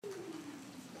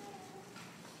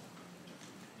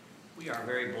We are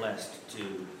very blessed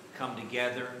to come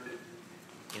together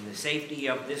in the safety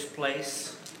of this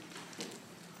place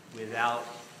without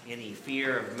any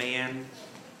fear of man,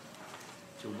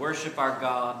 to worship our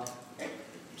God,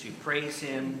 to praise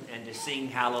Him, and to sing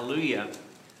hallelujah,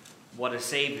 what a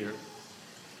Savior,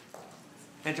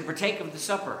 and to partake of the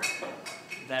supper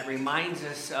that reminds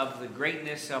us of the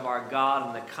greatness of our God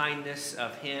and the kindness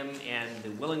of Him and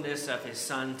the willingness of His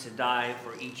Son to die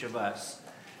for each of us.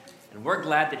 And we're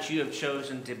glad that you have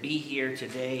chosen to be here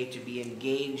today to be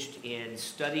engaged in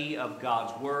study of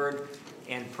God's Word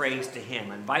and praise to Him.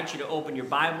 I invite you to open your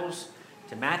Bibles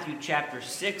to Matthew chapter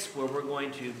 6, where we're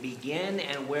going to begin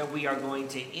and where we are going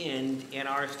to end in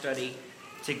our study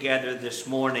together this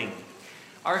morning.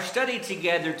 Our study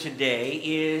together today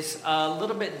is a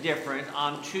little bit different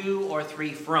on two or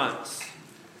three fronts.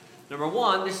 Number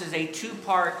one, this is a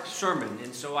two-part sermon,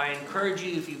 and so I encourage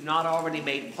you, if you've not already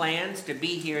made plans, to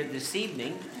be here this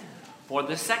evening for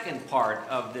the second part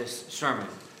of this sermon.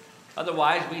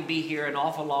 Otherwise, we'd be here an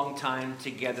awful long time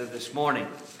together this morning.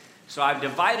 So I've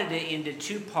divided it into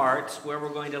two parts where we're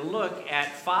going to look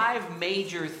at 5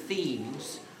 major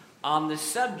themes on the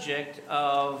subject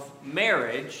of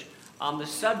marriage, on the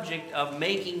subject of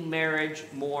making marriage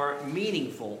more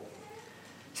meaningful.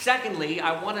 Secondly,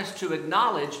 I want us to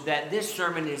acknowledge that this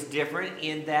sermon is different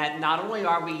in that not only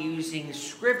are we using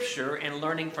Scripture and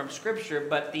learning from Scripture,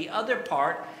 but the other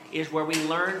part is where we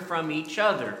learn from each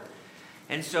other.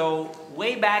 And so,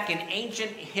 way back in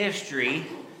ancient history,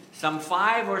 some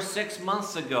 5 or 6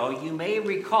 months ago, you may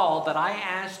recall that I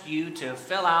asked you to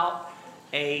fill out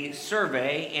a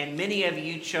survey, and many of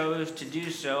you chose to do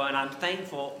so, and I'm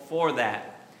thankful for that.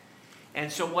 And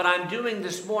so what I'm doing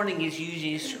this morning is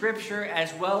using Scripture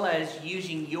as well as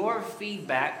using your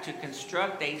feedback to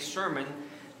construct a sermon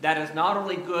that is not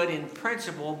only good in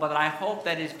principle, but I hope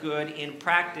that is good in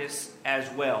practice as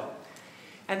well.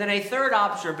 And then a third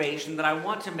observation that I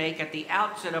want to make at the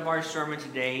outset of our sermon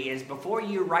today is, before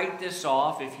you write this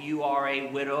off, if you are a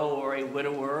widow or a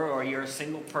widower, or you're a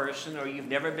single person, or you've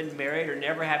never been married or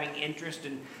never having interest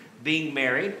in being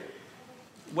married,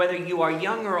 whether you are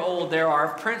young or old, there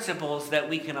are principles that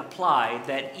we can apply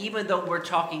that, even though we're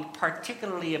talking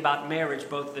particularly about marriage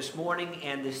both this morning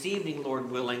and this evening,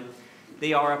 Lord willing,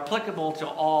 they are applicable to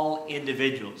all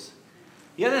individuals.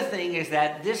 The other thing is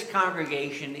that this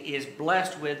congregation is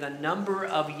blessed with a number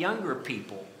of younger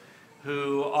people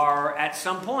who are at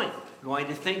some point going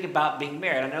to think about being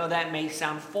married. I know that may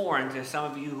sound foreign to some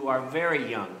of you who are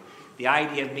very young. The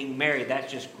idea of being married,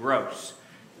 that's just gross,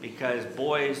 because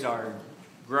boys are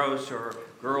gross or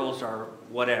girls are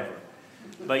whatever.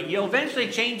 But you'll eventually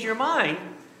change your mind,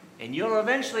 and you'll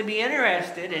eventually be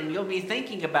interested, and you'll be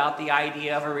thinking about the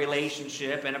idea of a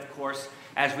relationship. And of course,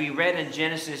 as we read in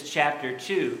Genesis chapter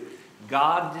 2,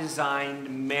 God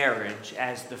designed marriage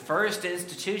as the first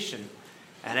institution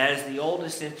and as the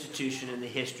oldest institution in the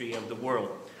history of the world.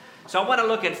 So I want to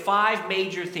look at 5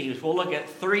 major themes. We'll look at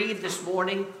 3 this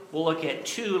morning. We'll look at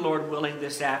 2, Lord willing,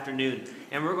 this afternoon.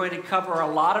 And we're going to cover a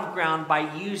lot of ground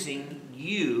by using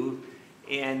you.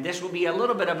 And this will be a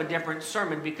little bit of a different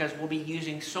sermon because we'll be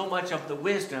using so much of the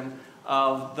wisdom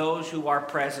of those who are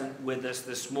present with us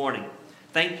this morning.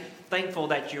 Thankful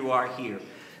that you are here.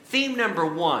 Theme number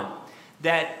 1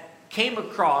 that came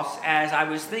across as I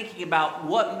was thinking about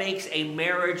what makes a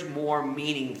marriage more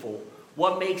meaningful,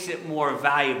 what makes it more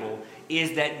valuable,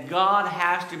 is that God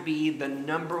has to be the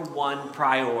number 1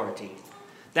 priority.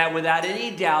 That without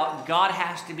any doubt, God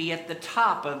has to be at the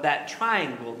top of that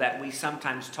triangle that we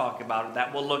sometimes talk about,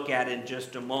 that we'll look at in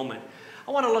just a moment.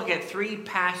 I want to look at 3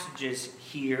 passages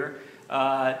here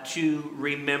to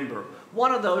remember.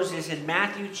 One of those is in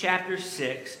Matthew chapter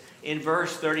 6 in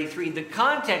verse 33. The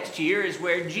context here is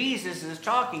where Jesus is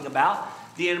talking about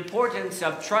the importance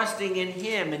of trusting in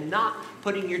Him and not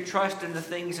putting your trust in the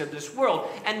things of this world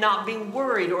and not being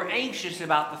worried or anxious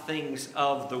about the things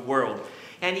of the world.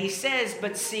 And He says,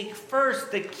 but seek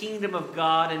first the kingdom of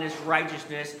God and His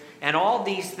righteousness, and all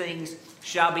these things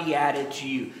shall be added to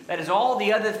you. That is, all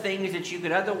the other things that you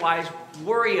could otherwise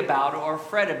worry about or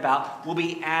fret about will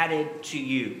be added to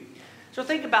you. So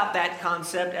think about that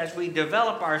concept as we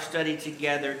develop our study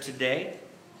together today.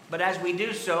 But as we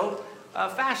do so,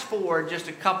 fast forward just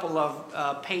a couple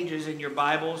of pages in your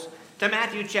Bibles to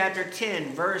Matthew chapter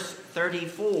 10, verse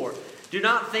 34. Do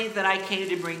not think that I came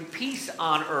to bring peace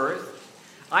on earth.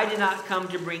 I did not come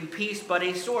to bring peace, but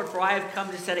a sword. For I have come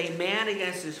to set a man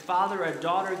against his father, a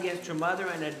daughter against her mother,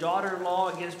 and a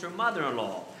daughter-in-law against her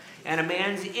mother-in-law. And a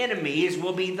man's enemies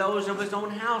will be those of his own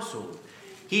household.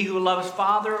 He who loves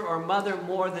father or mother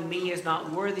more than me is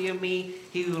not worthy of me.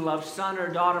 He who loves son or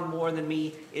daughter more than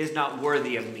me is not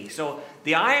worthy of me. So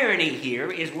the irony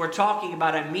here is we're talking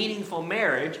about a meaningful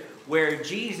marriage where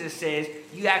Jesus says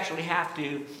you actually have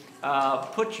to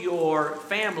put your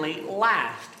family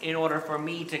last in order for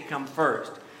me to come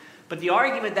first. But the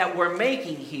argument that we're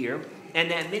making here, and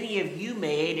that many of you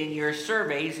made in your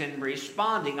surveys and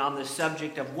responding on the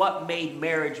subject of what made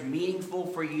marriage meaningful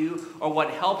for you or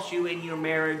what helps you in your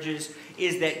marriages,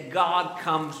 is that God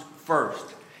comes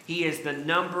first. He is the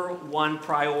number one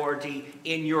priority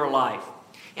in your life.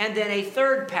 And then a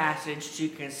third passage to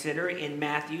consider in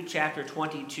Matthew chapter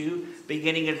 22,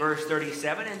 beginning at verse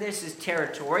 37, and this is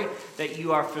territory that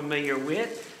you are familiar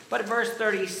with. But verse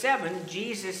 37,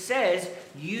 Jesus says,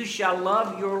 you shall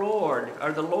love your Lord,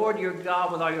 or the Lord your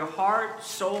God, with all your heart,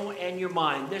 soul, and your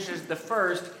mind. This is the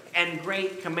first and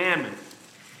great commandment.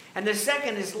 And the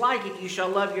second is like it, you shall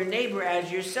love your neighbor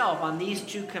as yourself. On these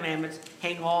two commandments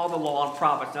hang all the law and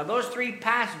prophets. Now those three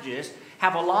passages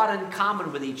have a lot in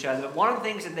common with each other. But one of the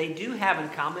things that they do have in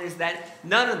common is that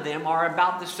none of them are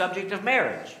about the subject of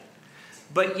marriage.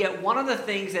 But yet one of the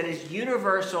things that is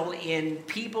universal in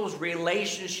people's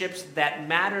relationships that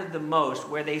matter the most,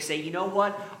 where they say, you know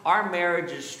what, our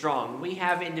marriage is strong. We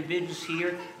have individuals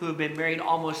here who have been married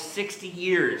almost 60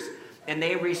 years. And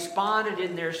they responded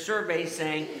in their survey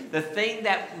saying, the thing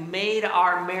that made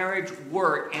our marriage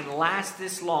work and last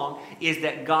this long is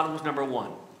that God was number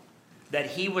one. That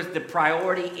He was the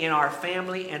priority in our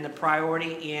family and the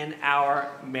priority in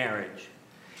our marriage.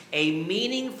 A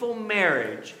meaningful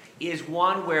marriage is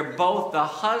one where both the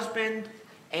husband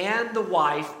and the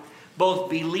wife both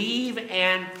believe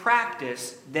and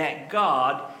practice that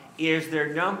God is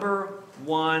their number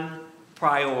one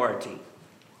priority.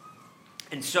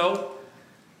 And so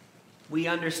we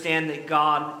understand that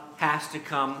God has to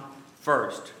come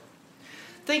first.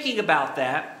 Thinking about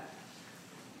that,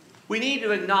 we need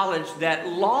to acknowledge that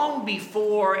long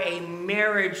before a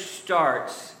marriage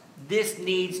starts, this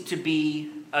needs to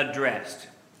be addressed.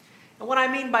 And what I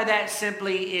mean by that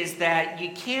simply is that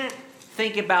you can't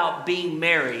think about being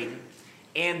married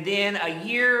and then a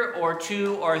year or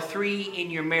 2 or 3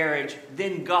 in your marriage,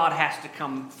 then God has to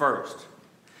come first.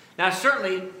 Now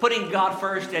certainly putting God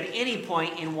first at any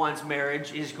point in one's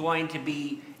marriage is going to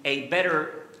be a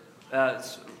better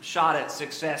shot at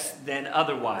success than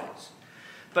otherwise.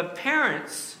 But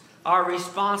parents are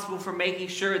responsible for making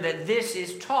sure that this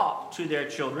is taught to their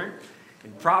children.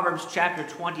 In Proverbs chapter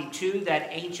 22, that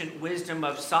ancient wisdom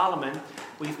of Solomon,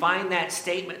 we find that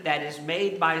statement that is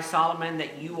made by Solomon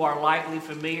that you are likely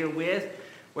familiar with,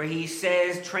 where he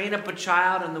says, train up a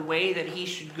child in the way that he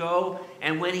should go,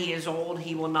 and when he is old,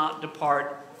 he will not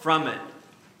depart from it.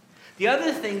 The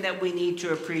other thing that we need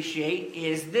to appreciate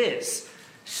is this: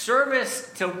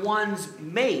 service to one's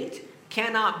mate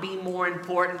cannot be more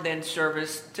important than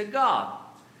service to God.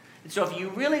 And so if you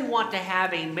really want to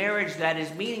have a marriage that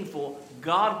is meaningful,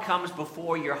 God comes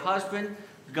before your husband,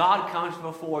 God comes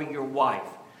before your wife.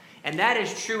 And that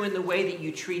is true in the way that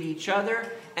you treat each other,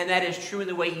 and that is true in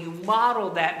the way you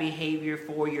model that behavior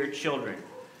for your children.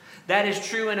 That is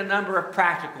true in a number of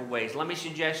practical ways. Let me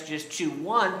suggest just 2.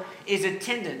 One is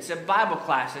attendance at Bible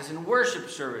classes and worship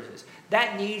services.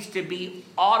 That needs to be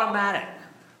automatic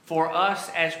for us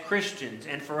as Christians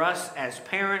and for us as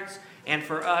parents and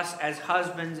for us as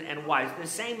husbands and wives. The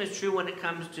same is true when it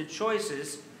comes to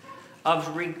choices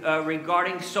of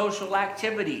regarding social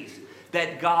activities,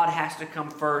 that God has to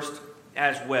come first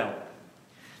as well.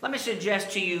 Let me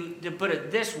suggest to you to put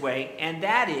it this way, and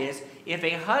that is, if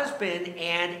a husband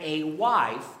and a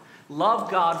wife love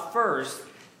God first,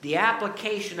 the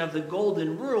application of the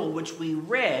golden rule, which we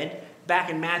read back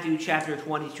in Matthew chapter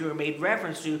 22 or made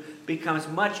reference to, becomes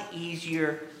much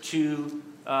easier to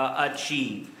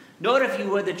achieve. Note, if you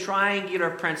would, the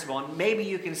triangular principle. And maybe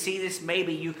you can see this,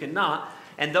 maybe you cannot.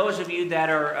 And those of you that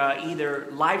are either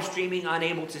live streaming,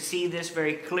 unable to see this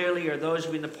very clearly, or those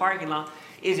of you in the parking lot,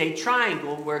 is a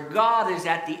triangle where God is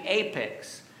at the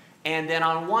apex. And then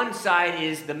on one side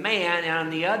is the man, and on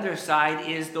the other side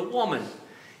is the woman.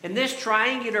 And this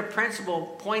triangular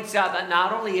principle points out that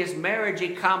not only is marriage a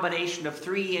combination of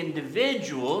 3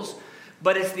 individuals,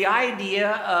 but it's the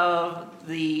idea of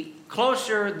the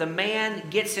closer the man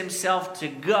gets himself to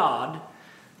God,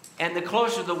 and the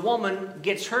closer the woman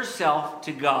gets herself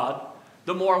to God,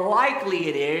 the more likely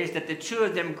it is that the two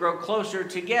of them grow closer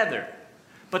together.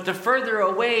 But the further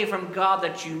away from God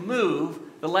that you move,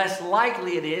 the less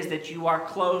likely it is that you are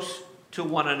close to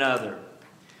one another.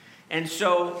 And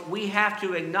so we have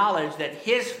to acknowledge that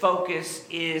his focus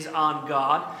is on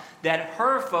God, that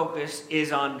her focus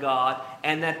is on God,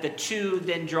 and that the two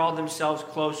then draw themselves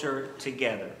closer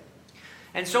together.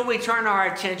 And so we turn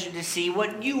our attention to see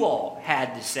what you all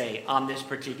had to say on this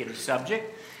particular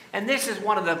subject. And this is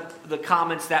one of the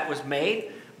comments that was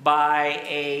made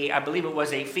by I believe it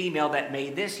was a female that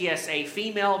made this. Yes, a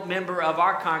female member of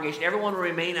our congregation. Everyone will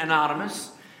remain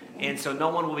anonymous, and so no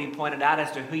one will be pointed out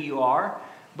as to who you are.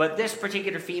 But this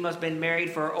particular female has been married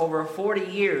for over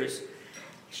 40 years.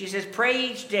 She says,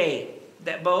 pray each day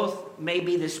that both may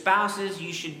be the spouses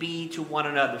you should be to one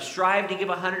another. Strive to give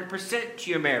 100% to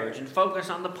your marriage and focus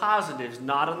on the positives,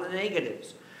 not on the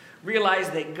negatives. Realize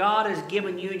that God has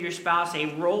given you and your spouse a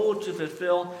role to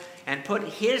fulfill and put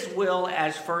his will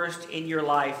as first in your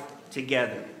life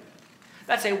together.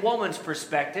 That's a woman's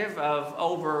perspective of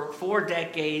over 4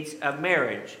 decades of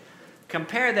marriage.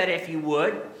 Compare that, if you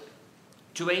would,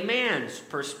 to a man's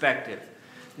perspective.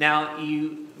 Now,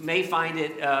 you may find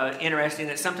it interesting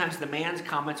that sometimes the man's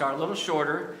comments are a little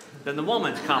shorter than the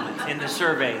woman's comments in the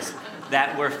surveys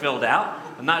that were filled out.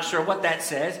 I'm not sure what that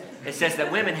says. It says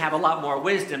that women have a lot more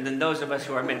wisdom than those of us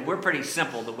who are men. We're pretty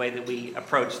simple the way that we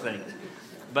approach things.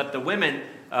 But the women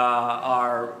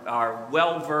are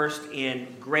well-versed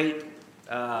in great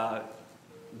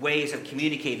ways of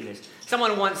communicating this.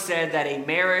 Someone once said that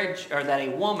a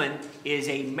woman is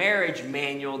a marriage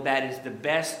manual that is the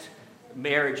best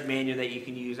marriage manual that you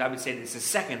can use. I would say it's the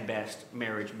second best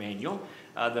marriage manual.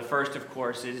 The first, of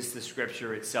course, is the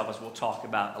scripture itself, as we'll talk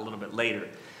about a little bit later.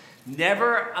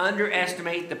 Never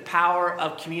underestimate the power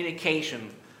of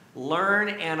communication. Learn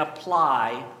and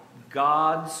apply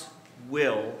God's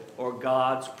will or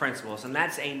God's principles. And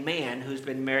that's a man who's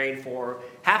been married for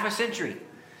half a century.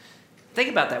 Think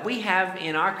about that. We have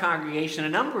in our congregation a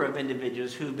number of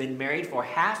individuals who've been married for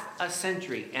half a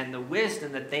century, and the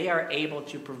wisdom that they are able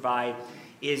to provide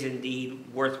is indeed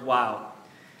worthwhile.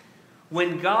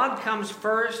 When God comes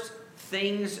first,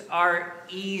 things are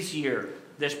easier,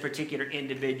 this particular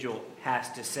individual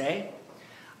has to say.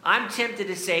 I'm tempted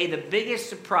to say the biggest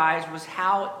surprise was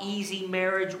how easy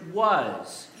marriage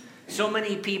was. So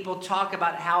many people talk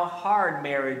about how hard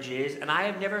marriage is, and I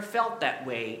have never felt that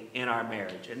way in our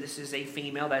marriage. And this is a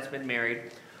female that's been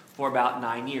married for about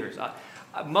 9 years.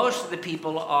 Most of the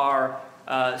people are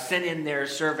sent in their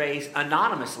surveys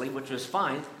anonymously, which was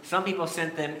fine. Some people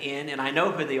sent them in, and I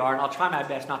know who they are, and I'll try my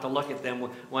best not to look at them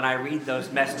when I read those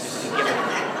messages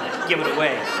and give it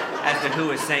away as to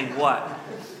who is saying what.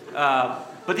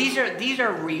 But these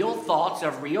are real thoughts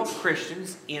of real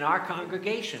Christians in our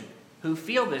congregation who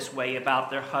feel this way about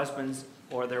their husbands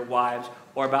or their wives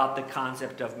or about the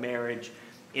concept of marriage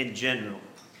in general.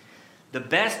 The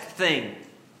best thing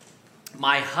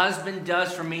my husband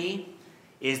does for me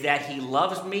is that he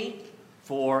loves me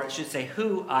for, I should say,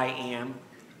 who I am,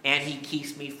 and he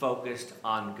keeps me focused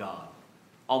on God.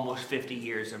 Almost 50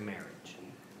 years of marriage.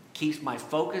 Keeps my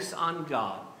focus on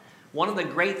God. One of the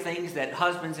great things that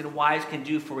husbands and wives can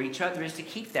do for each other is to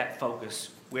keep that focus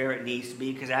where it needs to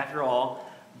be, because after all,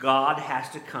 God has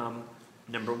to come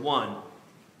number one.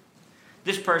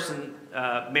 This person,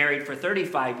 married for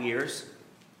 35 years,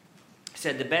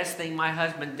 said, the best thing my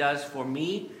husband does for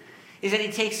me is that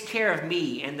he takes care of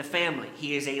me and the family.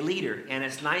 He is a leader, and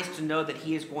it's nice to know that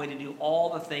he is going to do all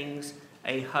the things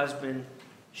a husband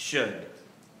should.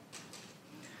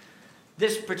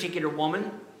 This particular woman,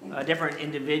 a different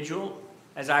individual,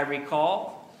 as I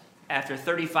recall, after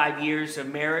 35 years of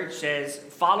marriage, says,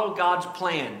 follow God's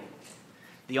plan.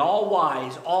 The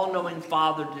all-wise, all-knowing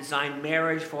Father designed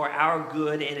marriage for our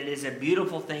good, and it is a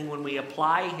beautiful thing when we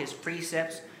apply his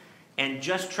precepts and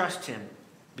just trust him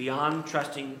beyond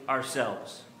trusting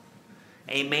ourselves.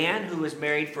 A man who was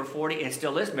married for 40, and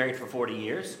still is married for 40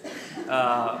 years,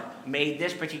 made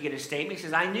this particular statement. He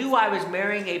says, I knew I was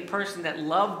marrying a person that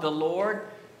loved the Lord,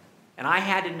 and I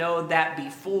had to know that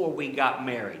before we got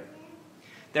married.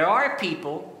 There are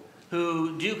people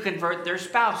who do convert their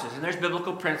spouses, and there's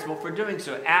biblical principle for doing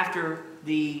so after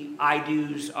the I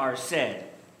do's are said.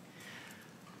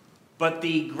 But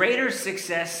the greater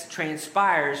success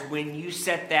transpires when you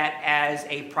set that as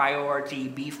a priority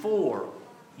before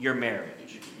your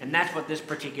marriage. And that's what this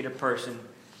particular person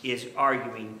is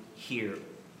arguing here.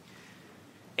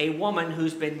 A woman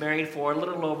who's been married for a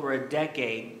little over a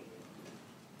decade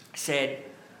said,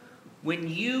 when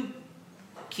you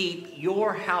keep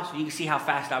your house, you can see how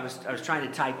fast I was trying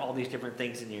to type all these different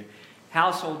things in here.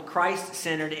 Household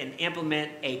Christ-centered and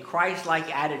implement a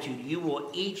Christ-like attitude. You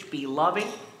will each be loving,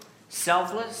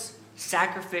 selfless,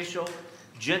 sacrificial,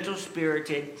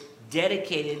 gentle-spirited,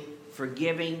 dedicated,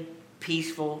 forgiving,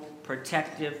 peaceful,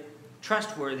 protective,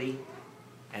 trustworthy,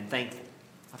 and thankful.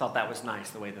 I thought that was nice,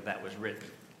 the way that was written.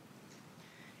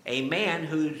 A man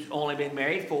who's only been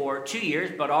married for 2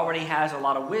 years but already has a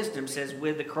lot of wisdom says,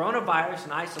 with the coronavirus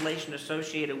and isolation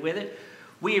associated with it,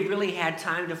 we have really had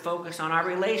time to focus on our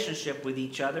relationship with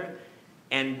each other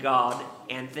and God,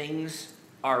 and things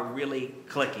are really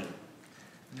clicking.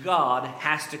 God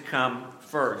has to come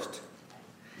first.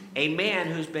 A man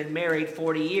who's been married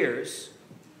 40 years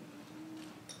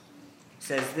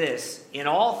says this, in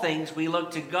all things we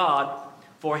look to God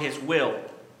for his will.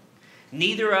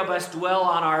 Neither of us dwell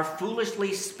on our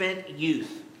foolishly spent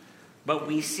youth, but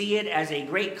we see it as a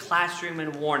great classroom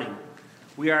and warning.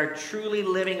 We are truly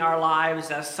living our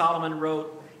lives, as Solomon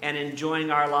wrote, and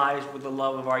enjoying our lives with the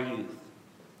love of our youth.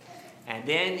 And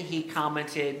then he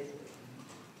commented,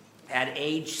 at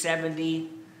age 70,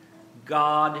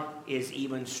 God is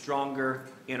even stronger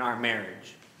in our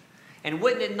marriage. And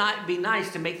wouldn't it not be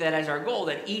nice to make that as our goal,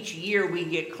 that each year we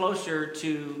get closer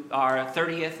to our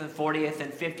 30th and 40th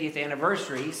and 50th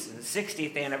anniversaries, and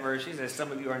 60th anniversaries, as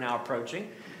some of you are now approaching,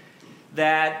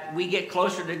 that we get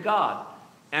closer to God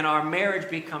and our marriage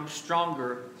becomes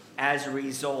stronger as a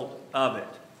result of it.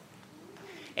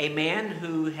 A man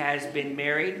who has been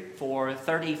married for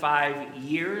 35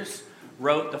 years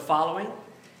wrote the following.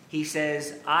 He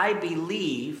says, I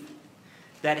believe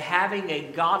that having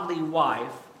a godly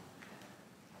wife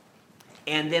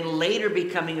and then later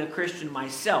becoming a Christian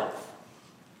myself,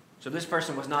 so this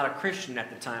person was not a Christian at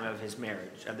the time of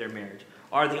their marriage,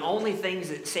 are the only things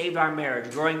that saved our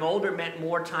marriage. Growing older meant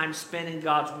more time spent in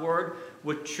God's Word,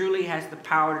 which truly has the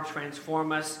power to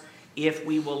transform us if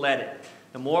we will let it.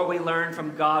 The more we learn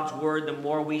from God's Word, the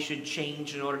more we should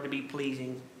change in order to be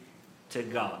pleasing to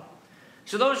God.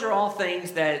 So those are all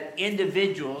things that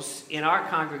individuals in our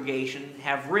congregation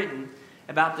have written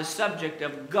about the subject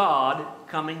of God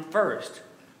coming first.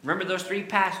 Remember those three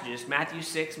passages, Matthew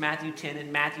 6, Matthew 10,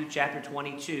 and Matthew chapter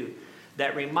 22,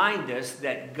 that remind us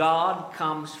that God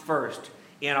comes first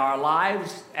in our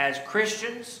lives as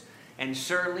Christians and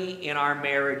certainly in our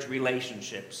marriage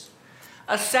relationships.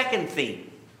 A second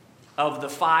theme of the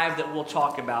 5 that we'll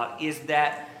talk about is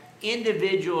that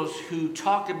individuals who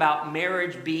talked about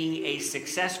marriage being a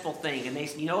successful thing, and they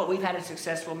said, you know what, we've had a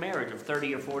successful marriage of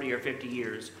 30 or 40 or 50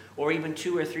 years, or even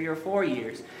 2 or 3 or 4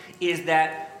 years, is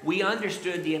that we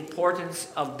understood the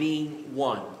importance of being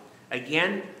one.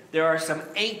 Again, there are some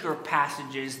anchor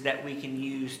passages that we can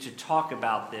use to talk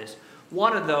about this.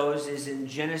 One of those is in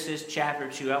Genesis chapter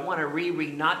 2. I want to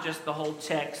reread not just the whole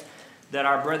text that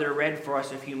our brother read for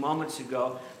us a few moments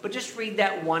ago, but just read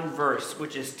that one verse,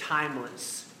 which is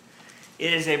timeless.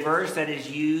 It is a verse that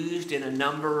is used in a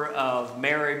number of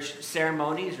marriage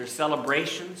ceremonies or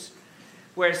celebrations,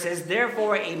 where it says,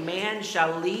 therefore a man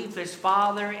shall leave his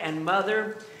father and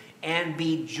mother and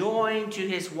be joined to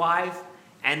his wife,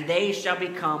 and they shall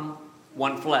become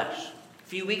one flesh. A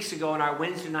few weeks ago in our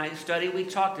Wednesday night study, we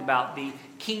talked about the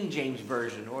King James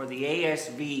Version or the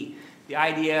ASV, the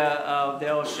idea of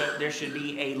there should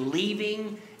be a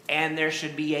leaving and there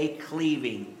should be a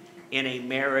cleaving in a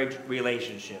marriage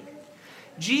relationship.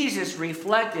 Jesus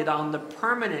reflected on the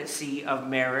permanency of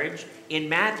marriage in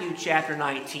Matthew chapter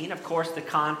 19. Of course, the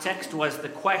context was the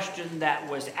question that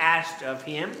was asked of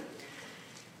him.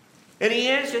 And he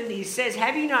answered and he says,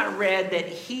 have you not read that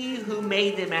he who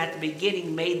made them at the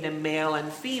beginning made them male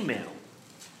and female?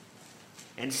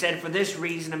 And said, for this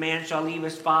reason a man shall leave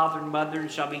his father and mother and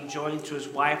shall be joined to his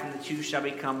wife, and the two shall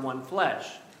become one flesh.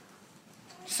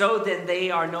 So then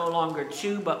they are no longer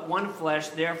two, but one flesh.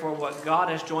 Therefore what God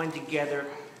has joined together,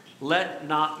 let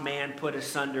not man put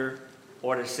asunder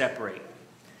or to separate.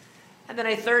 And then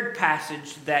a third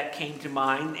passage that came to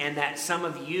mind, and that some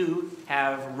of you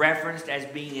have referenced as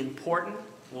being important,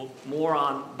 well, more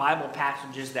on Bible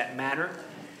passages that matter,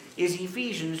 is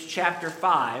Ephesians chapter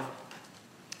 5,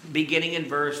 beginning in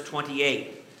verse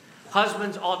 28.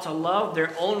 Husbands ought to love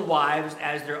their own wives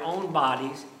as their own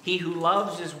bodies. He who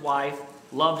loves his wife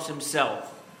loves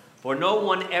himself. For no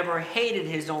one ever hated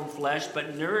his own flesh,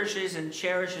 but nourishes and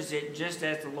cherishes it, just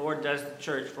as the Lord does the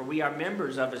church. For we are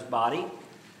members of his body,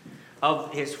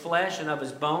 of his flesh and of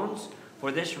his bones.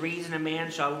 For this reason a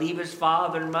man shall leave his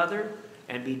father and mother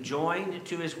and be joined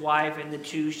to his wife, and the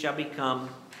two shall become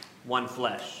one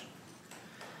flesh.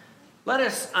 Let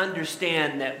us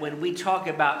understand that when we talk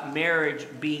about marriage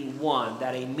being one,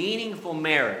 that a meaningful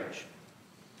marriage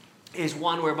is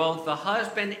one where both the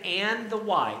husband and the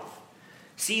wife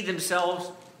see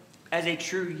themselves as a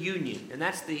true union. And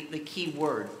that's the key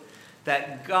word,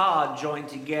 that God joined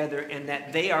together and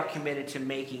that they are committed to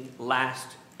making last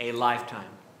a lifetime.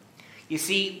 You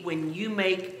see, when you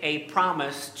make a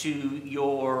promise to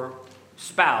your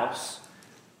spouse,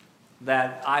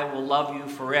 that I will love you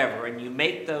forever, and you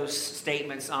make those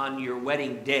statements on your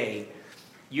wedding day,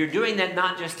 you're doing that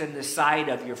not just in the sight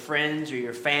of your friends or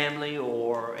your family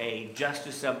or a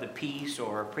justice of the peace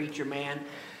or a preacher man,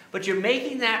 but you're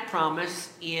making that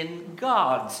promise in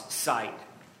God's sight.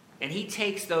 And he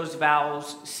takes those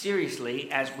vows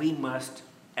seriously, as we must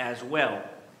as well.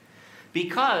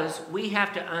 Because we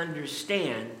have to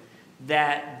understand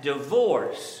that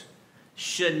divorce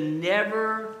should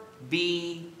never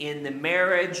be in the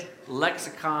marriage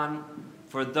lexicon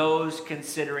for those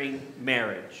considering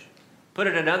marriage. Put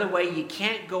it another way, you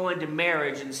can't go into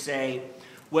marriage and say,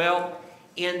 well,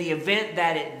 in the event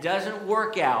that it doesn't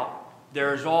work out,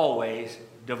 there's always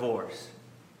divorce.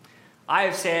 I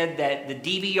have said that the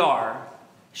DVR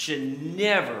should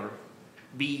never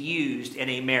be used in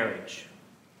a marriage.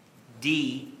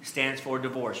 D stands for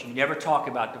divorce. You never talk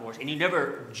about divorce, and you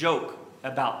never joke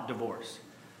about divorce.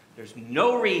 There's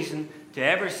no reason to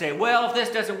ever say, well, if this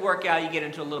doesn't work out, you get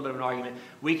into a little bit of an argument,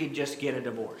 we could just get a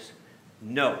divorce.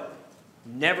 No.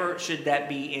 Never should that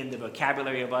be in the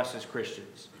vocabulary of us as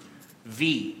Christians.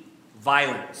 V,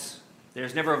 violence.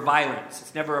 There's never violence.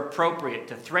 It's never appropriate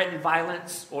to threaten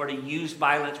violence or to use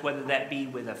violence, whether that be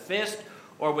with a fist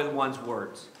or with one's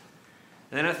words.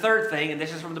 And then a third thing, and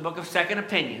this is from the book of Second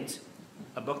Opinions,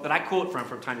 a book that I quote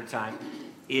from time to time,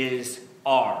 is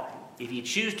R. If you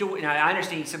choose to, now I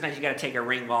understand sometimes you got to take a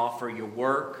ring off for your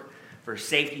work, for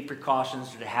safety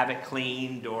precautions, or to have it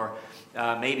cleaned, or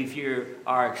maybe if you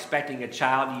are expecting a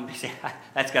child, you say,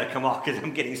 that's got to come off because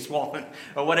I'm getting swollen,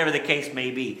 or whatever the case may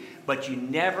be. But you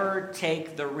never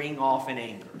take the ring off in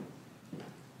anger.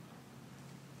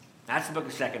 That's the book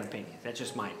of Second Opinions. That's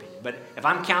just my opinion. But if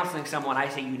I'm counseling someone, I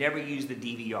say you never use the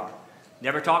DVR.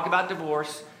 Never talk about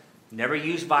divorce, never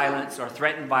use violence or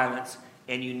threaten violence,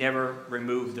 and you never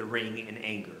remove the ring in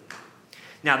anger.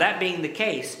 Now, that being the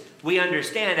case, we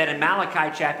understand that in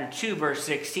Malachi chapter 2, verse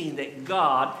 16, that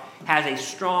God has a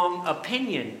strong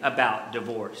opinion about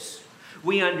divorce.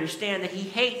 We understand that he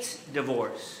hates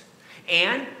divorce.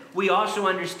 And we also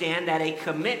understand that a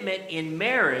commitment in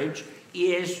marriage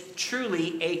is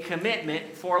truly a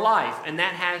commitment for life, and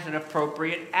that has an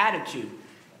appropriate attitude.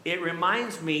 It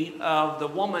reminds me of the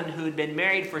woman who had been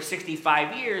married for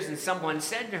 65 years, and someone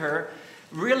said to her,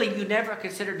 really, you never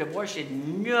considered divorce? She said,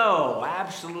 no,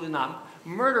 absolutely not.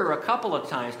 Murder a couple of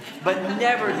times, but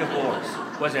never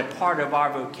divorce was a part of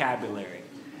our vocabulary.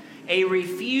 A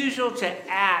refusal to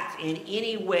act in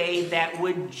any way that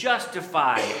would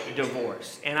justify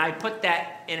divorce. And I put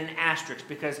that in an asterisk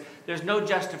because there's no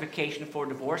justification for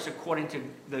divorce according to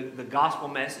the gospel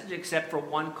message except for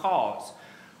one cause,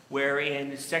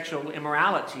 wherein sexual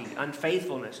immorality,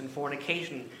 unfaithfulness, and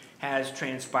fornication has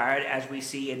transpired, as we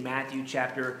see in Matthew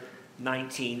chapter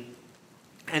 19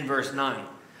 and verse 9.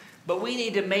 But we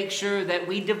need to make sure that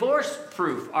we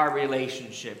divorce-proof our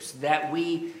relationships, that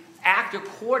we act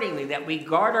accordingly, that we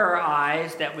guard our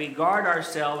eyes, that we guard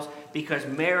ourselves, because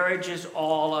marriage is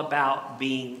all about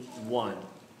being one.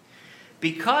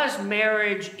 Because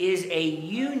marriage is a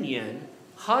union,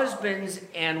 husbands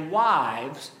and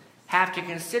wives have to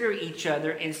consider each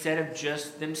other instead of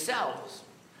just themselves.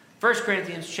 1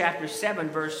 Corinthians chapter 7,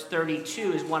 verse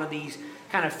 32 is one of these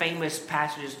kind of famous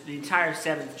passages, the entire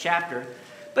 7th chapter.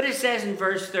 But it says in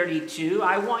verse 32,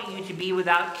 I want you to be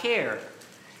without care.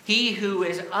 He who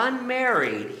is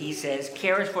unmarried, he says,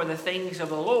 cares for the things of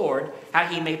the Lord, how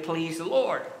he may please the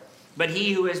Lord. But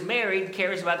he who is married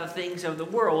cares about the things of the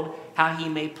world, how he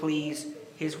may please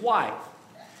his wife.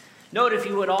 Note, if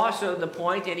you would, also the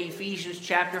point in Ephesians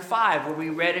chapter 5, where we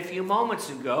read a few moments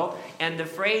ago, and the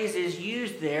phrase is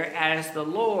used there, as the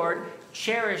Lord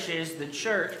cherishes the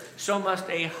church, so must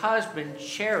a husband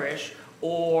cherish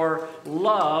or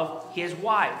love his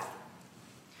wife.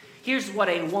 Here's what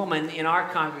a woman in our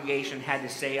congregation had to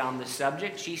say on the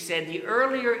subject. She said, the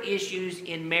earlier issues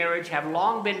in marriage have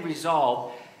long been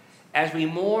resolved as we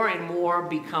more and more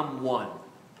become one.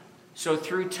 So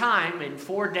through time, in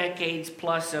 4 decades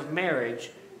plus of marriage,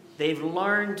 they've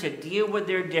learned to deal with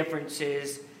their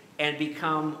differences and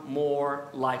become more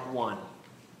like one.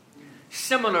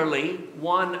 Similarly,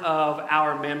 one of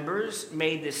our members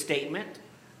made the statement,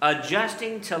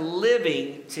 adjusting to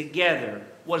living together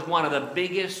was one of the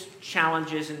biggest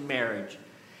challenges in marriage.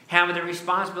 Having the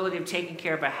responsibility of taking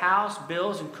care of a house,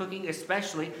 bills, and cooking,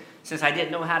 especially since I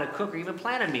didn't know how to cook or even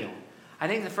plan a meal. I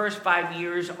think the first 5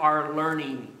 years are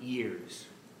learning years,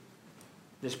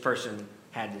 this person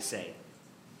had to say.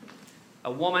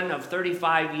 A woman of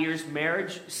 35 years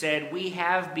marriage said, we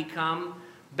have become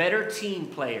better team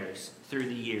players through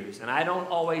the years, and I don't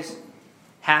always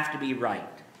have to be right.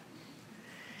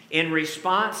 In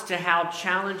response to how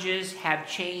challenges have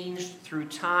changed through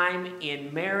time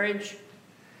in marriage,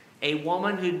 a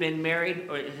woman who's been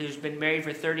married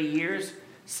for 30 years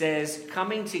says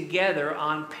coming together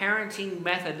on parenting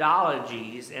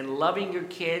methodologies and loving your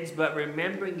kids, but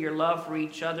remembering your love for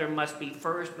each other must be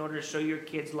first in order to show your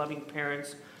kids loving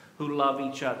parents who love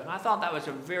each other. And I thought that was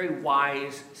a very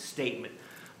wise statement.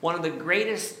 One of the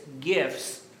greatest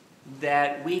gifts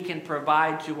that we can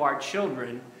provide to our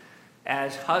children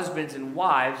as husbands and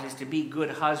wives is to be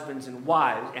good husbands and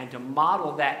wives and to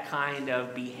model that kind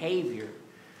of behavior.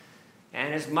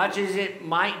 And as much as it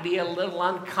might be a little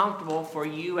uncomfortable for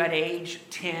you at age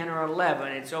 10 or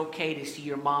 11, it's okay to see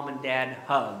your mom and dad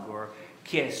hug or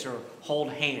kiss or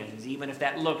hold hands, even if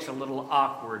that looks a little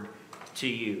awkward to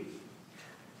you.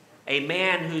 A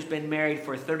man who's been married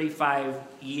for 35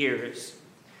 years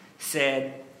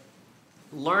said,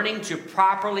 learning to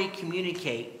properly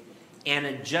communicate and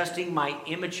adjusting my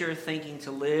immature thinking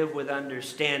to live with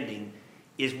understanding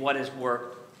is what has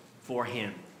worked for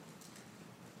him.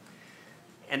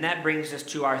 And that brings us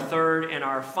to our third and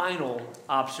our final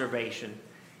observation.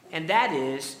 And that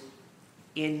is,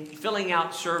 in filling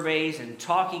out surveys and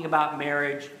talking about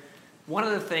marriage, one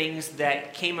of the things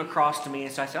that came across to me,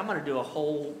 and so I said, I'm going to do a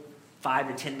whole 5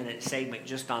 to 10 minute segment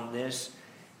just on this,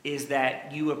 is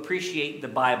that you appreciate the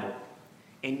Bible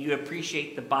and you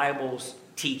appreciate the Bible's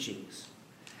teachings.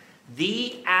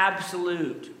 The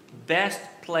absolute best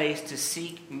place to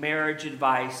seek marriage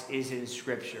advice is in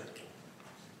Scripture.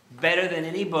 Better than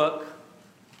any book,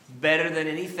 better than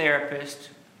any therapist,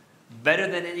 better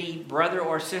than any brother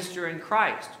or sister in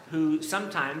Christ, who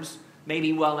sometimes may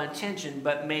be well-intentioned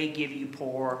but may give you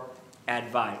poor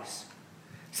advice.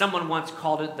 Someone once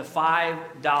called it the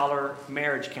 $5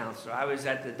 marriage counselor. I was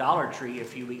at the Dollar Tree a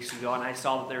few weeks ago and I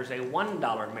saw that there's a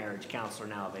 $1 marriage counselor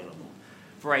now available.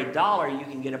 For $1, you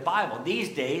can get a Bible. These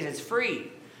days, it's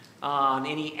free on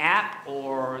any app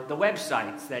or the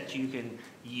websites that you can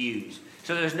use.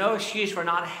 So there's no excuse for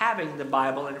not having the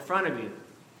Bible in front of you.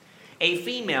 A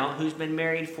female who's been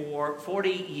married for 40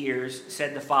 years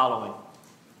said the following.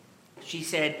 She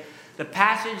said, the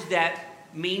passage that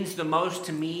means the most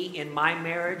to me in my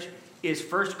marriage is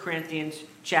 1 Corinthians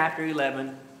chapter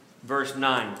 11, verse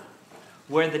 9,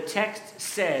 where the text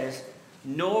says,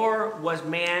 nor was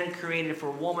man created for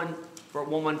woman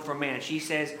for man. She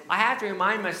says, I have to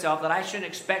remind myself that I shouldn't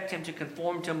expect him to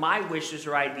conform to my wishes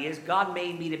or ideas. God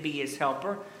made me to be his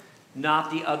helper,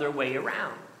 not the other way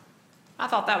around. I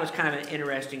thought that was kind of an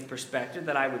interesting perspective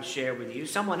that I would share with you.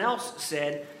 Someone else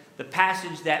said the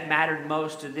passage that mattered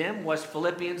most to them was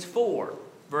Philippians 4,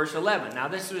 verse 11. Now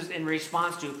this was in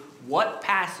response to what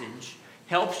passage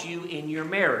helps you in your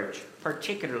marriage,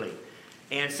 particularly.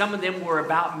 And some of them were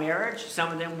about marriage,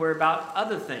 some of them were about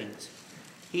other things.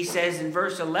 He says in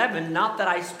verse 11, not that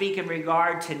I speak in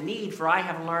regard to need, for I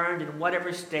have learned in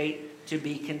whatever state to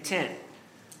be content.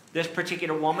 This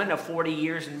particular woman of 40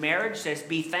 years in marriage says,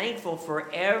 be thankful for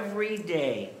every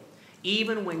day.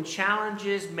 Even when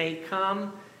challenges may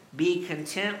come, be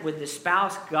content with the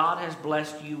spouse God has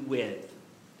blessed you with.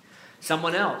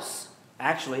 Someone else,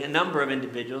 actually a number of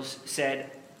individuals,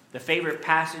 said the favorite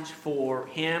passage for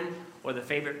him or the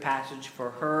favorite passage for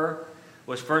her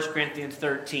was 1 Corinthians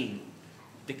 13.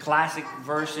 The classic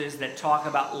verses that talk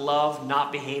about love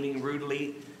not behaving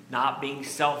rudely, not being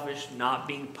selfish, not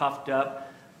being puffed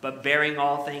up, but bearing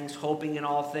all things, hoping in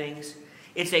all things.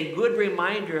 It's a good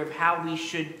reminder of how we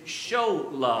should show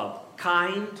love,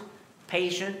 kind,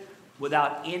 patient,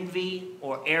 without envy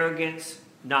or arrogance,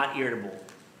 not irritable.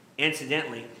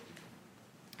 Incidentally,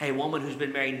 a woman who's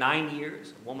been married 9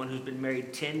 years, a woman who's been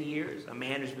married 10 years, a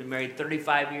man who's been married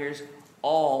 35 years,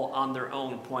 all on their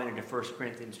own pointed to 1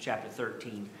 Corinthians chapter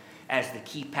 13 as the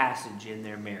key passage in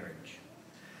their marriage.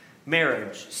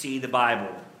 Marriage, see the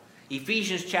Bible.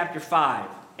 Ephesians chapter 5,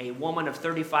 a woman of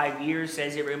 35 years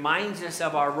says it reminds us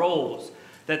of our roles,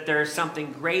 that there's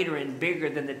something greater and bigger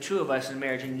than the two of us in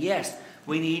marriage. And yes,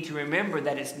 we need to remember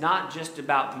that it's not just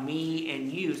about me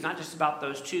and you. It's not just about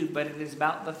those two, but it is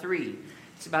about the three.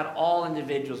 It's about all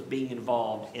individuals being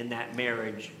involved in that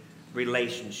marriage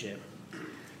relationship.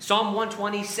 Psalm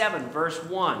 127, verse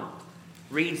 1,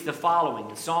 reads the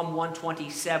following. Psalm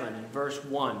 127, verse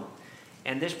 1.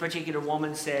 And this particular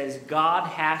woman says, God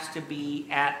has to be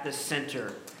at the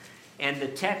center. And the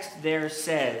text there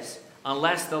says,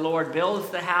 unless the Lord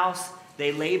builds the house,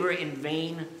 they labor in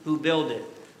vain who build it.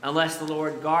 Unless the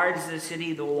Lord guards the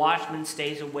city, the watchman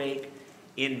stays awake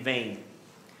in vain.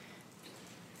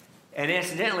 And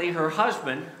incidentally, her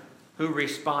husband, who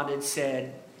responded,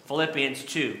 said, Philippians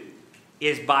 2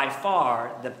 is by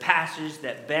far the passage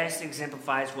that best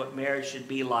exemplifies what marriage should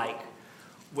be like.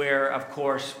 where, of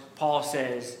course, Paul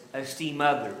says, esteem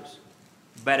others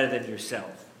better than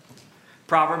yourself.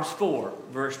 Proverbs 4,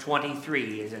 verse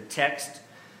 23 is a text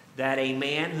that a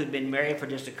man who'd been married for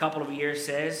just a couple of years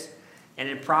says. And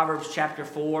in Proverbs chapter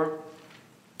 4,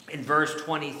 in verse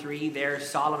 23, there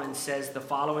Solomon says the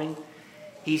following.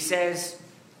 He says,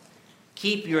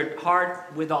 keep your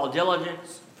heart with all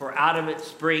diligence, for out of it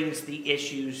springs the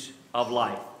issues of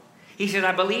life. He said,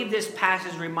 I believe this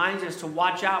passage reminds us to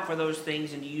watch out for those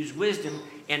things and to use wisdom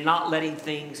and not letting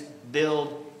things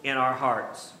build in our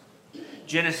hearts.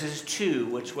 Genesis 2,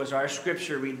 which was our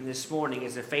scripture reading this morning,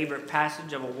 is a favorite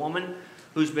passage of a woman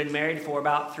who's been married for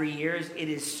about 3 years. It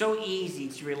is so easy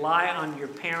to rely on your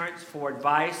parents for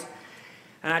advice.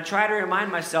 And I try to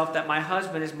remind myself that my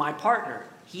husband is my partner.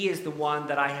 He is the one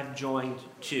that I have joined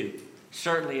to.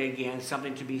 Certainly, again,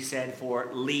 something to be said for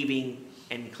leaving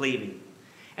and cleaving.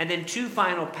 And then two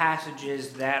final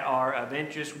passages that are of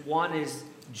interest. One is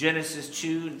Genesis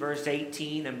 2, verse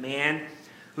 18. A man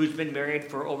who's been married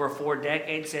for over 4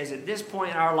 decades says, at this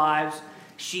point in our lives,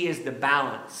 she is the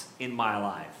balance in my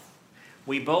life.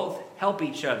 We both help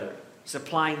each other,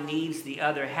 supplying needs the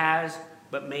other has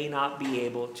but may not be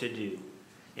able to do.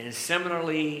 And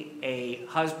similarly, a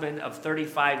husband of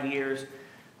 35 years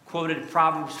quoted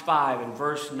Proverbs 5 in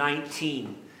verse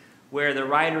 19, where the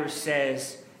writer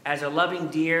says, as a loving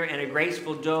deer and a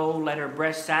graceful doe, let her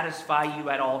breast satisfy you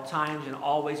at all times and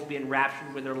always be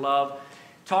enraptured with her love.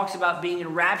 Talks about being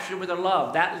enraptured with her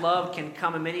love. That love can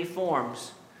come in many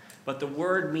forms, but the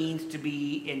word means to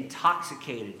be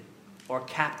intoxicated or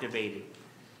captivated.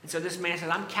 And so this man says,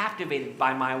 I'm captivated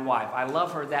by my wife. I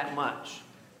love her that much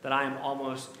that I am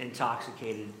almost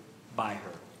intoxicated by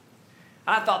her.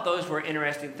 I thought those were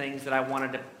interesting things that I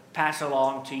wanted to pass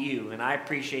along to you. And I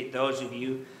appreciate those of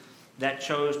you that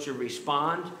chose to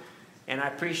respond. And I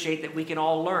appreciate that we can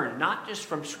all learn, not just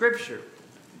from Scripture,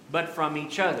 but from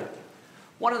each other.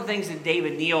 One of the things that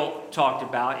David Neal talked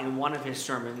about in one of his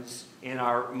sermons in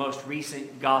our most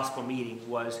recent gospel meeting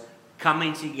was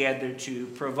coming together to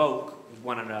provoke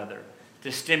one another,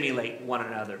 to stimulate one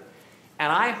another.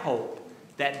 And I hope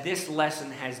that this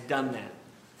lesson has done that.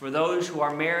 For those who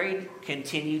are married,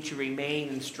 continue to remain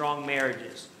in strong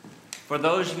marriages. For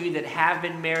those of you that have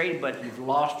been married but you've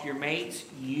lost your mates,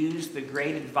 use the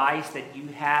great advice that you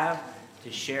have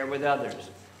to share with others.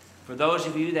 For those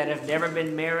of you that have never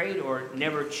been married or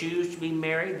never choose to be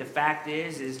married, the fact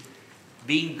is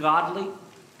being godly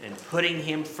and putting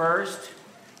Him first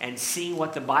and seeing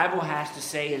what the Bible has to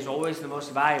say is always the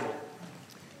most valuable.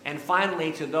 And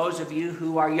finally, to those of you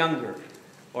who are younger,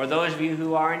 or those of you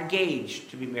who are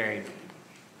engaged to be married,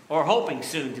 or hoping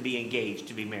soon to be engaged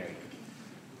to be married,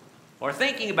 or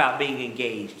thinking about being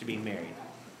engaged to be married,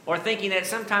 or thinking that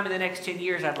sometime in the next 10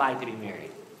 years I'd like to be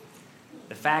married.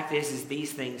 The fact is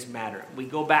these things matter. We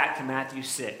go back to Matthew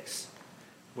 6,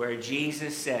 where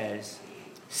Jesus says,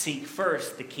 seek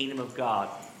first the kingdom of God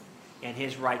and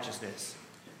His righteousness,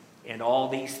 and all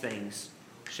these things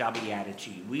shall be added to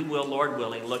you. We will, Lord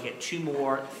willing, look at 2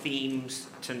 more themes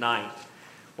tonight,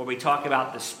 where we talk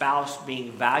about the spouse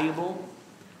being valuable,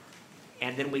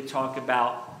 and then we talk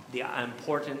about the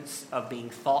importance of being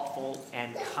thoughtful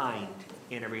and kind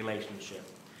in a relationship.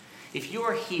 If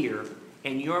you're here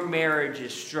and your marriage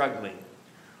is struggling,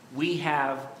 we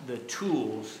have the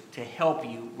tools to help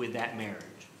you with that marriage.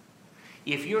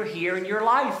 If you're here and your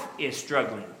life is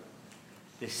struggling,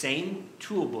 the same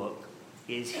tool book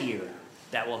is here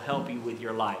that will help you with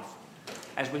your life.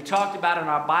 As we talked about in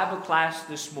our Bible class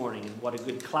this morning, and what a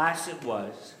good class it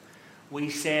was, we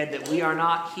said that we are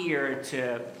not here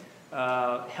to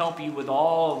help you with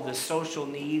all of the social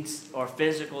needs or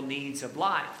physical needs of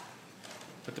life.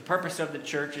 But the purpose of the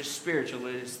church is spiritual.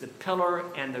 It is the pillar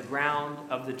and the ground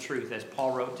of the truth, as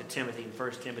Paul wrote to Timothy in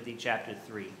 1 Timothy chapter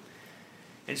 3.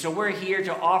 And so we're here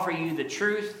to offer you the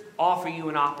truth, offer you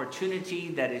an opportunity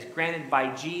that is granted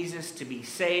by Jesus to be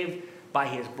saved by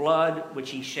His blood,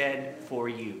 which He shed for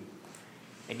you.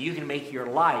 And you can make your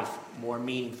life more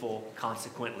meaningful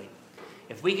consequently.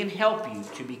 If we can help you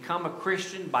to become a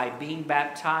Christian by being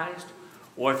baptized,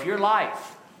 or if your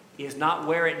life is not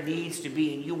where it needs to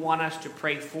be and you want us to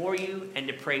pray for you and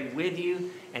to pray with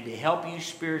you and to help you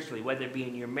spiritually, whether it be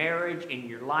in your marriage, in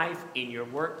your life, in your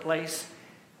workplace,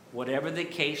 whatever the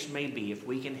case may be, if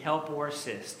we can help or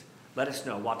assist, let us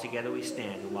know while together we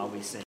stand and while we sing.